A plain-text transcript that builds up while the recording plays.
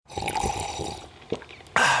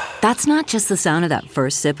That's not just the sound of that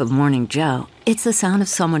first sip of Morning Joe. It's the sound of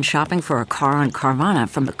someone shopping for a car on Carvana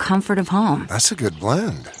from the comfort of home. That's a good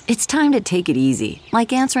blend. It's time to take it easy,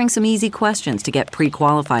 like answering some easy questions to get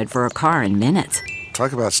pre-qualified for a car in minutes.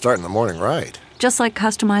 Talk about starting the morning right. Just like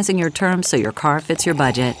customizing your terms so your car fits your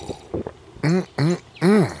budget.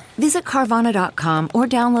 Visit Carvana.com or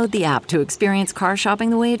download the app to experience car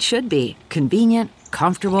shopping the way it should be. Convenient,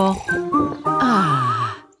 comfortable.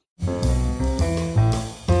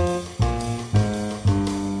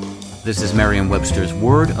 This is Merriam-Webster's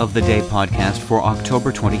Word of the Day podcast for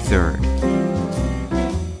October 23rd.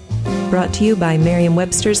 Brought to you by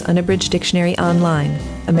Merriam-Webster's Unabridged Dictionary Online,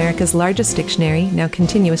 America's largest dictionary, now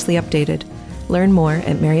continuously updated. Learn more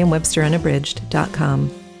at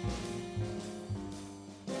merriam-websterunabridged.com.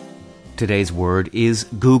 Today's word is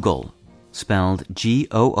googol, spelled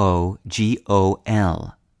Googol.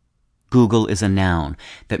 Googol is a noun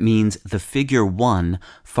that means the figure 1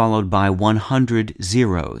 followed by 100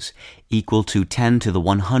 zeros, equal to 10 to the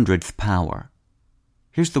 100th power.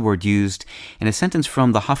 Here's the word used in a sentence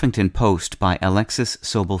from the Huffington Post by Alexis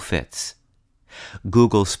Sobel Fitts.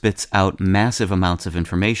 Google spits out massive amounts of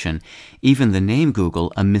information. Even the name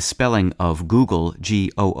Google, a misspelling of Google,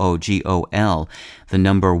 Googol, the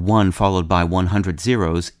number 1 followed by 100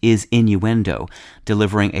 zeros, is innuendo,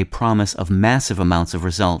 delivering a promise of massive amounts of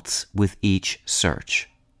results with each search.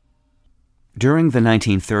 During the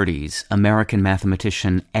 1930s, American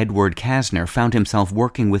mathematician Edward Kasner found himself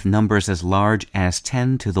working with numbers as large as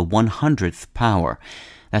 10 to the 100th power.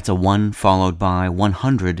 That's a 1 followed by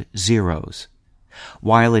 100 zeros.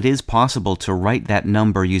 While it is possible to write that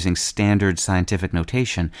number using standard scientific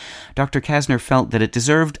notation, Dr. Kasner felt that it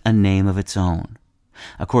deserved a name of its own.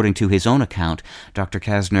 According to his own account, Dr.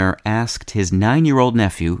 Kasner asked his 9-year-old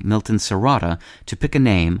nephew, Milton Sirotta, to pick a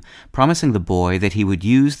name, promising the boy that he would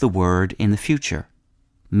use the word in the future.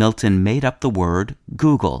 Milton made up the word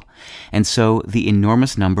googol, and so the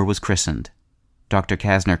enormous number was christened. Dr.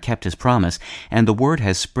 Kasner kept his promise, and the word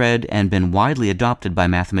has spread and been widely adopted by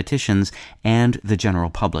mathematicians and the general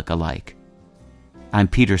public alike. I'm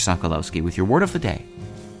Peter Sokolowski with your Word of the Day.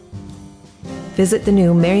 Visit the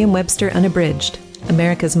new Merriam-Webster Unabridged,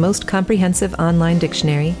 America's most comprehensive online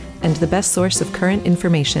dictionary and the best source of current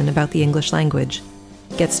information about the English language.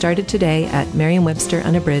 Get started today at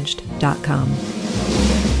merriam-websterunabridged.com.